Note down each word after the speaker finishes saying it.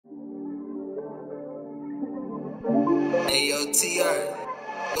Hey yo, TR,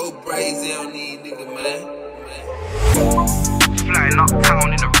 go brazy on these niggas, man. Flying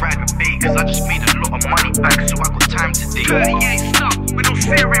uptown in a ride with B, cause I just made a lot of money back, so I got time today. 38 stuff with no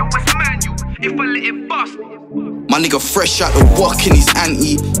cereal, what's manual? If I let it bust. My nigga fresh out the walk in his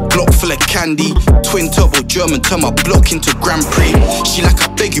anti, Glock full of candy. Twin turbo German, turn my block into Grand Prix. She like, I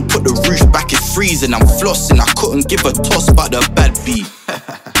beg you put the roof back, it's freezing. I'm flossing, I couldn't give a toss about the bad B.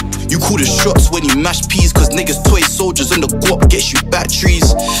 You call the shots when you mash peas, cause niggas toy soldiers and the guap gets you batteries.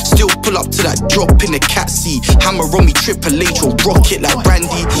 Still pull up to that drop in the cat seat. Hammer on me, Triple H or rocket like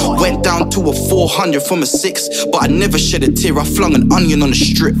Randy. Went down to a 400 from a 6, but I never shed a tear, I flung an onion on the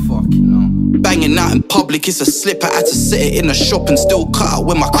strip. Banging out in public, it's a slip. I had to set it in a shop and still cut out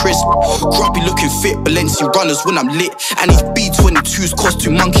with my crisp. Grubby looking fit, Balenci runners when I'm lit. And these B-22s cost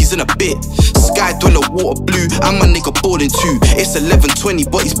 2 monkeys in a bit. Sky dweller, water blue, and my nigga boarding too. It's 11:20,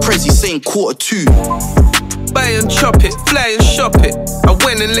 but he's Prezi saying 1:45. Buy and chop it, fly and shop it. I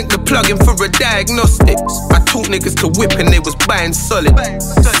went and linked the plug-in for a diagnostics. I taught niggas to whip and they was buying solid.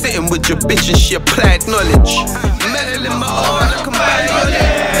 Sitting with your bitch and she applied knowledge. Metal in my arm, I can buy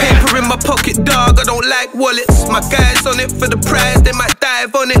knowledge. Paper in my pocket, dog, I don't like wallets. My guys on it for the prize, they might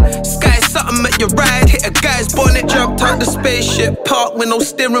dive on it. Sky something at your ride, hit a guy's bonnet. Jumped out the spaceship, parked with no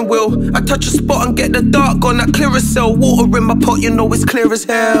steering wheel. I touch a spot and get the dark on that clear as cell. Water in my pot, you know it's clear as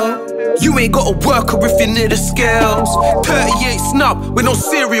hell. You ain't got a worker if you're near the scales. 38 snub with no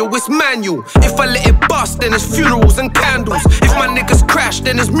cereal, it's manual. If I let it bust, then it's funerals and candles. If my niggas crash,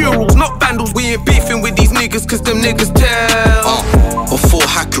 then it's murals, not vandals. We ain't beefing with these niggas cause them niggas tell. Before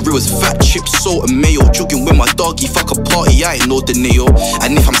Hacker, it was fat chips, salt and mayo. Jogging with my doggy, fuck a party, I ain't know the nail.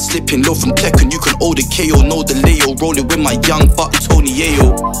 And if I'm slipping low from Tekken, you can order KO, know the Leo. Rolling with my young buck, Tony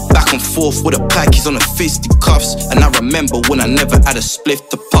Ayo. Back and forth with a pack, he's on a fisty cuffs. And I remember when I never had a spliff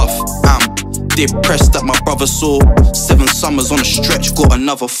to puff. I'm depressed that my brother saw 7 summers on a stretch, got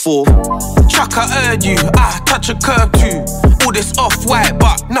another 4. Chuck, I heard you, I touch a curb too. All this off-white,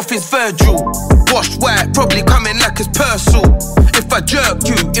 but nothing's Virgil. Washed white, probably coming like it's Purcell. If I jerked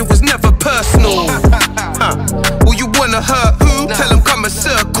you, it was never personal. Well, you wanna hurt who? Tell them come a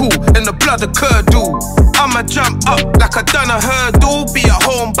circle and the blood a curdle. I'ma jump up like I done a hurdle. Be at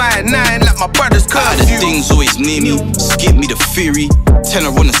home by 9 like my brother's curfew. The things always near me, skip me the theory. Tenner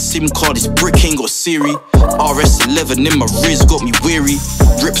on a SIM card, this brick ain't got Siri. RS11 in my wrist got me weary.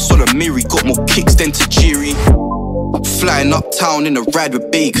 Rips on a Miri, got more kicks than Tajiri. Flying uptown in a ride with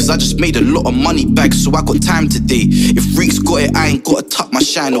B, cause I just made a lot of money back, so I got time today. If Reek's got it, I ain't gotta tuck my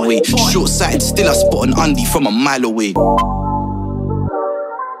shine away. Short-sighted, still I spot an undie from a mile away.